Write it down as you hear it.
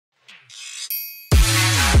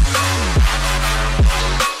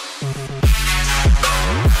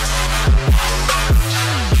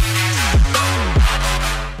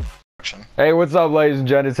Hey, what's up, ladies and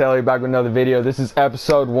gentlemen? It's Haley back with another video. This is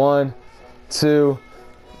episode 1 to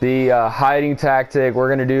the hiding tactic. We're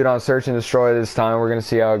gonna do it on search and destroy this time. We're gonna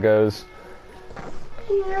see how it goes.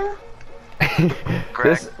 Yeah.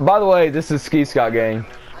 By the way, this is Ski Scott gang.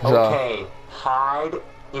 So. Okay, hide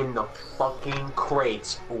in the fucking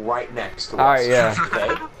crates right next to us. Alright, yeah.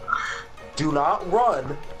 Okay? Do not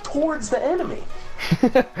run towards the enemy.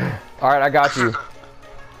 Alright, I got you.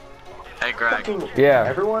 Hey, Greg. Fucking, Yeah.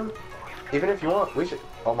 Everyone, even if you want, we should.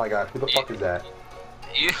 Oh my god, who the fuck is that?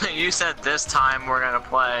 You said this time we're gonna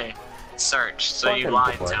play search, so you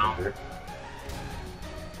lied to him.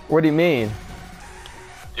 What do you mean?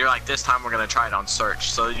 You're like, this time we're gonna try it on search.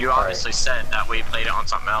 So you obviously said that we played it on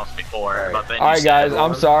something else before. But then Alright guys,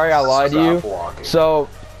 I'm sorry I lied to you. So,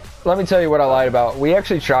 let me tell you what I lied about. We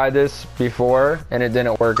actually tried this before, and it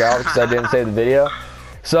didn't work out because I didn't save the video.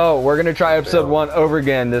 So, we're gonna try episode 1 over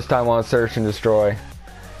again, this time on search and destroy.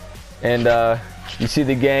 And, you see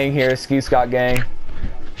the gang here, Ski Scott gang.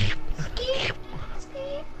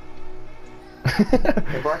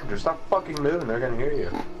 Hey, Blacker, stop fucking moving, they're gonna hear you.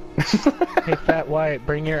 Hey, Fat White,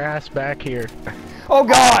 bring your ass back here. Oh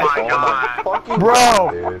god! Oh my god! Fucking Bro!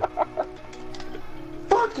 God, dude.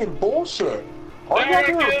 Fucking bullshit! All you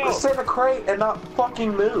gotta do is sit in a crate and not fucking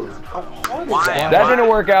move. How hard is that? That didn't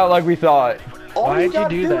work out like we thought. All Why'd you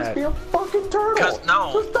gotta you do do that? is be a fucking turtle. Because,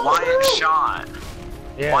 no, Just don't Wyatt move. shot.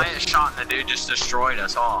 Yeah. Wyatt shot and the dude just destroyed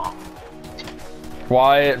us all.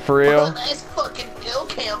 Wyatt, for real? Nice fucking kill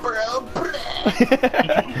cam, bro.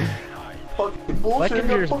 Fucking bullshit.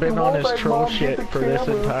 Legender's been on his wallbang, troll Mom, shit get the for this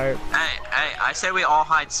camera. entire. Hey, I say we all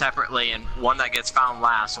hide separately and one that gets found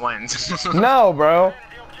last wins. No, bro.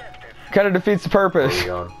 Kind of defeats the purpose.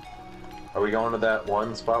 Where are we going? Are we going to that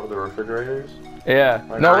one spot with the refrigerators? Yeah.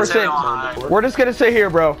 Like No, I we're said, sitting. We're just gonna sit here,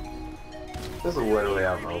 bro. This is literally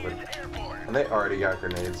out in the open. And they already got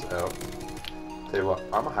grenades out. Tell you what,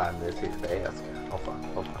 I'm hiding this here fast. Oh fuck,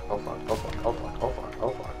 oh fuck, oh fuck, oh fuck, oh fuck, oh fuck, oh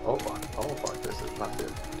fuck, oh fuck, oh fuck, this is not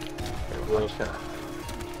good. Anyway, I'm just gonna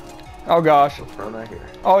Oh gosh. throw right here.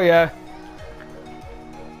 Oh yeah.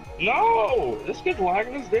 No! This kid's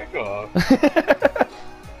lagging his dick off.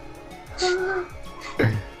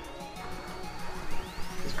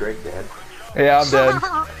 Is Greg dead? Yeah, I'm dead.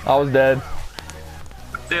 I was dead.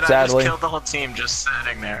 Dude, I Sadly. just killed the whole team just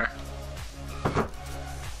sitting there.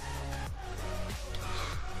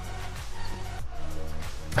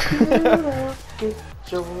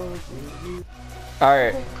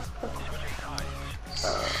 Alright.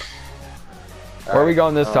 Where are we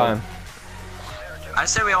going this time? I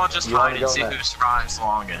say we all just You wanna hide and go see next? who survives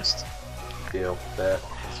longest. Deal. Bet.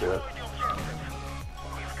 Let's do it.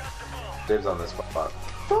 Dibs on this spot.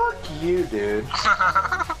 Fuck you, dude.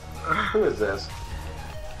 Who is this?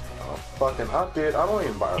 Oh, fucking up, dude. I don't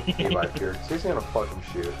even buy here. He's gonna fucking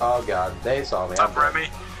shoot. Oh god, they saw me. What's up, Remy?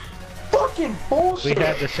 Fucking We bullshit.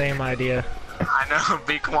 had the same idea. I know,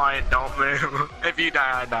 be quiet, don't move. If you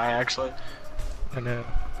die, I die, actually. I know.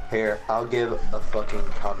 Here, I'll give a fucking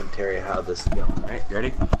commentary how this is going. Alright, you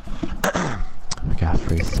ready? We got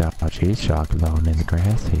freestyle cheese chocolate in the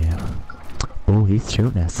grass here. Oh, he's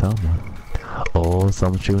shooting at someone. Oh,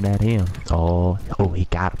 someone's shooting at him. Oh, he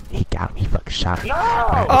got him. He got him. He fucking shot him. No!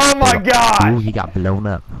 Right, Oh my Ooh, god! he got blown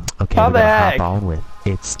up. Okay, How we're the gonna heck? hop on with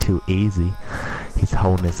It's Too Easy. He's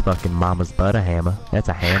holding his fucking mama's butter hammer. That's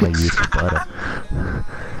a hammer used for butter.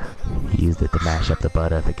 He used it to mash up the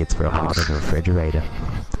butter if it gets real hot in the refrigerator.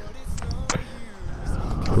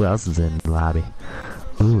 Who else is in the lobby?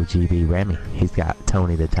 Ooh, GB Remy. He's got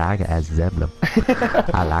Tony the Tiger as his emblem.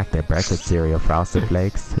 I like that breakfast cereal, Frosted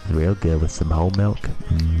Flakes. It's real good with some whole milk.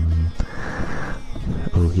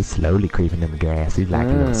 Ooh, he's slowly creeping in the grass. He's like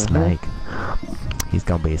a little snake. He's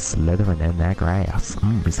gonna be slithering in that grass.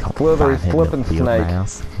 He's gonna Slithery, find him flipping a field snake.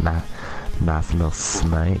 mouse. Nice little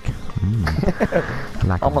snake. I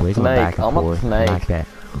like I'm him a wiggling snake. back and I'm a forth. snake. Like that.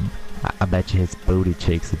 I bet you his booty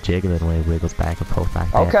cheeks are jiggling when he wiggles back and forth like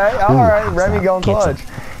that. Okay, Ooh, alright, hops Remy up, going gets him-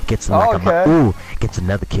 clutch. Gets him like Okay. a ooh, gets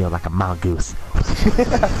another kill like a mongoose.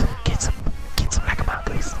 Gets him like a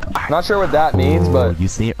mongoose. Alright. Not sure what that means, Oh, but you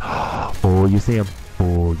see him. Oh, you see him.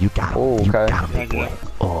 Oh, you got him. Oh, You okay. got him, big boy.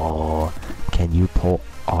 Oh, can you pull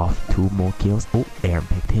off 2 more kills? Oh, Aaron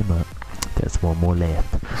picked him up. There's 1 more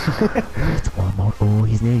left. There's 1 more. Oh,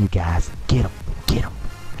 he's near you guys. Get him. Get him.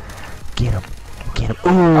 Get him. Get him.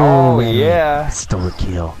 Oh, Remy. yeah. Stole a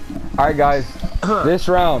kill. alright guys, this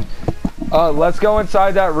round. Let's go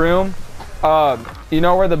inside that room. You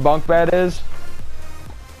know where the bunk bed is?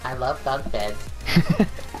 I love bunk beds.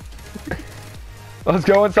 Let's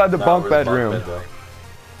go inside the bunk bed room.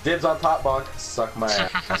 Dibs on top bunk. Suck my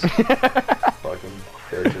ass. Fucking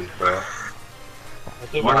bitches, bro.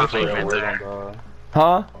 We're not leaving there.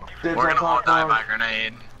 Huh? We're gonna all die by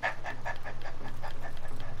grenade.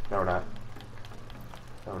 No, we're not.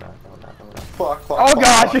 No, we're not. No, we're not. No, we're not. Fuck, fuck, Oh fuck,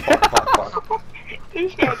 gosh! fuck, fuck, fuck, fuck.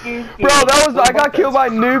 He's got noob Bro, that was I got killed by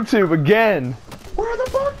NoobTube again. Where are the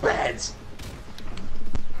bunk beds?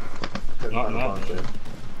 Not now.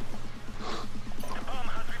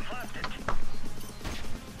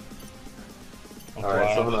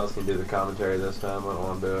 Alright, someone else can do the commentary this time. I don't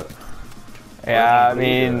want to do it. Yeah, I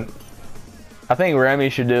mean, I think Remy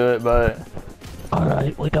should do it, but.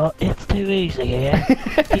 Alright, we got It's Too Easy here.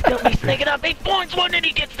 He's gonna be sneaking up, he finds one and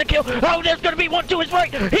he gets the kill. Oh, there's gonna be one to his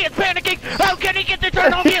right. He is panicking. How can he get the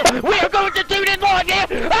turn on kill? We are going to tune in live here.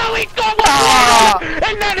 Oh, he's got one.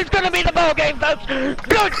 And that is gonna be the ball game, folks.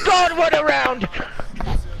 Good God, what a round.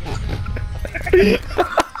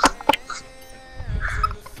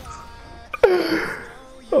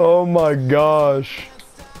 Oh my gosh.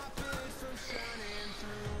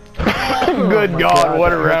 Good God,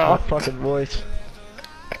 what a round. Fucking voice.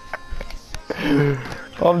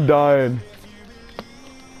 I'm dying.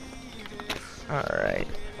 Alright.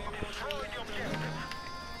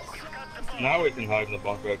 Now we can hide in the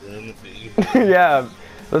bunk bedroom. It's easy. Yeah,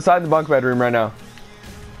 let's hide in the bunk bedroom right now.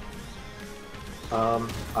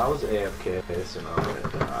 I was AFK, so now I'm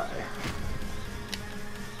gonna die.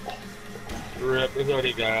 Rip, there's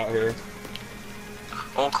already a guy out here.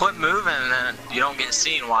 Well, quit moving and you don't get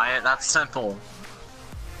seen, Wyatt. That's simple.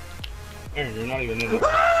 Aaron, you're not even in it.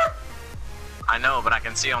 I know, but I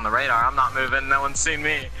can see on the radar. I'm not moving. No one's seen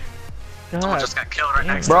me. Someone just got killed right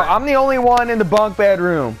next Bro, to me. I'm the only one in the bunk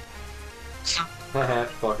bedroom.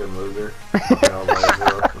 Fucking loser.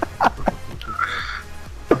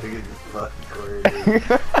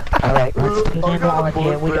 Alright, let's tune in live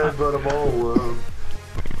here.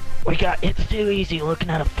 We got It's Too Easy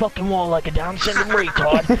looking at a fucking wall like a Down syndrome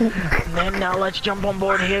retard. And then now let's jump on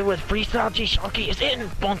board here with Freestyle G-Shocky is in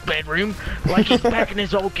bunk bedroom like he's back in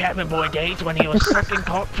his old cabin boy days when he was sucking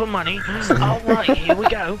cock for money. Alright, here we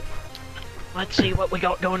go. Let's see what we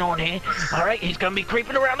got going on here. Alright, he's gonna be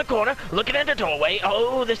creeping around the corner, looking at the doorway.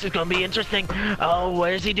 Oh, this is gonna be interesting. Oh,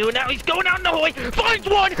 what is he doing now? He's going out in the hallway, finds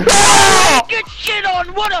one! Oh, get shit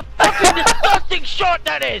on! What a fucking disgusting shot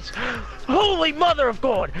that is! Holy mother of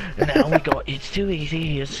God! And now we got It's Too Easy.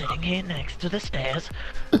 He is sitting here next to the stairs,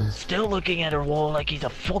 still looking at her wall like he's a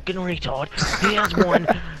fucking retard. He has one.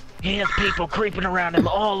 He has people creeping around him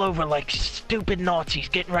all over like stupid Nazis,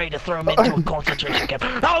 getting ready to throw him into a concentration camp.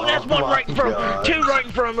 Oh, there's one right in front of him, two right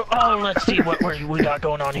in front of him. Oh, let's see what we got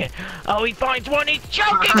going on here. Oh, he finds one, he's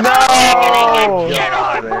choking! No! Oh, get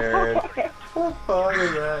on! What the fuck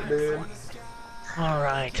is that, dude?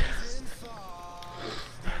 Alright.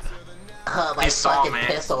 Oh, my fucking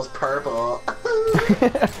pistol's purple.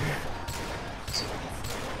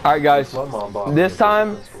 Alright guys, this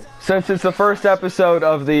time, since it's the first episode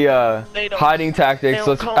of the hiding tactics,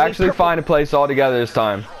 let's actually find a place all together this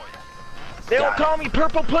time. They don't call me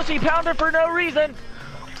Purple Pussy Pounder for no reason.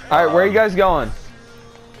 Alright, where are you guys going?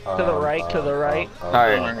 To the right, to the right.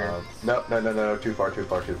 Alright. No, too far.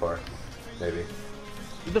 Maybe.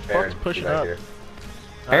 Who the fuck's Aaron, pushing get back up? here.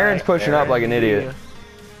 Aaron's pushing up like an idiot.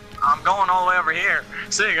 I'm going all the way over here.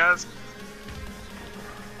 See you guys.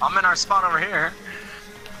 I'm in our spot over here.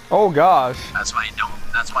 Oh gosh. That's why you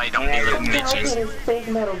don't be little bitches. This big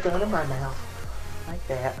metal gun in my mouth. Like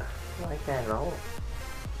that. Like that at all.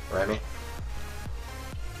 Remy?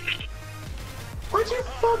 Why'd you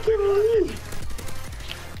fucking leave?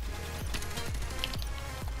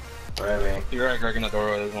 Remy. You're right, cracking the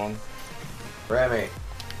door with this one. Remy.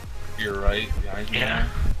 You're right, behind you. Yeah.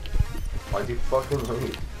 Why'd you fucking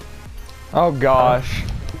leave? Oh gosh.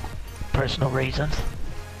 Personal reasons.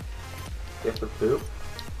 Get the poop?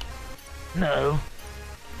 No.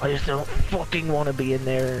 I just don't fucking want to be in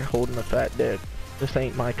there holding a fat dick. This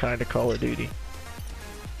ain't my kind of Call of Duty.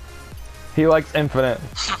 He likes Infinite.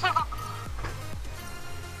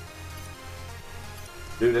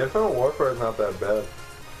 Dude, Infinite Warfare is not that bad.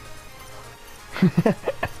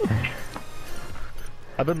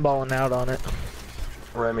 I've been balling out on it.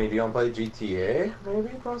 Remy, do you want to play GTA?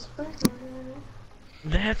 Maybe, possibly?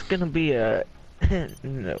 That's gonna be a...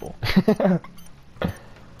 no.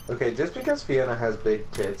 Okay, just because Fiona has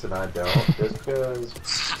big tits and I don't, just because...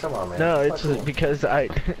 Come on, man. No, it's cool. because I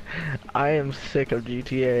am sick of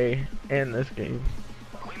GTA and this game.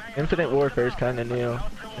 Infinite Warfare is kind of new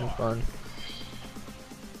and fun.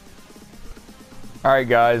 Alright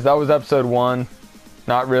guys, that was episode 1.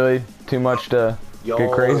 Not really too much to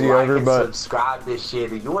get crazy like over, and but... subscribe this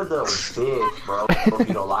shit. You're a little bitch, bro. If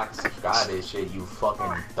you don't like and subscribe this shit, you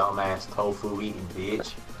fucking dumbass tofu eating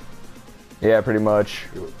bitch. Yeah, pretty much.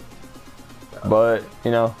 But,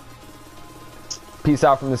 you know, peace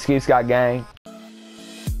out from the Ski Scott gang.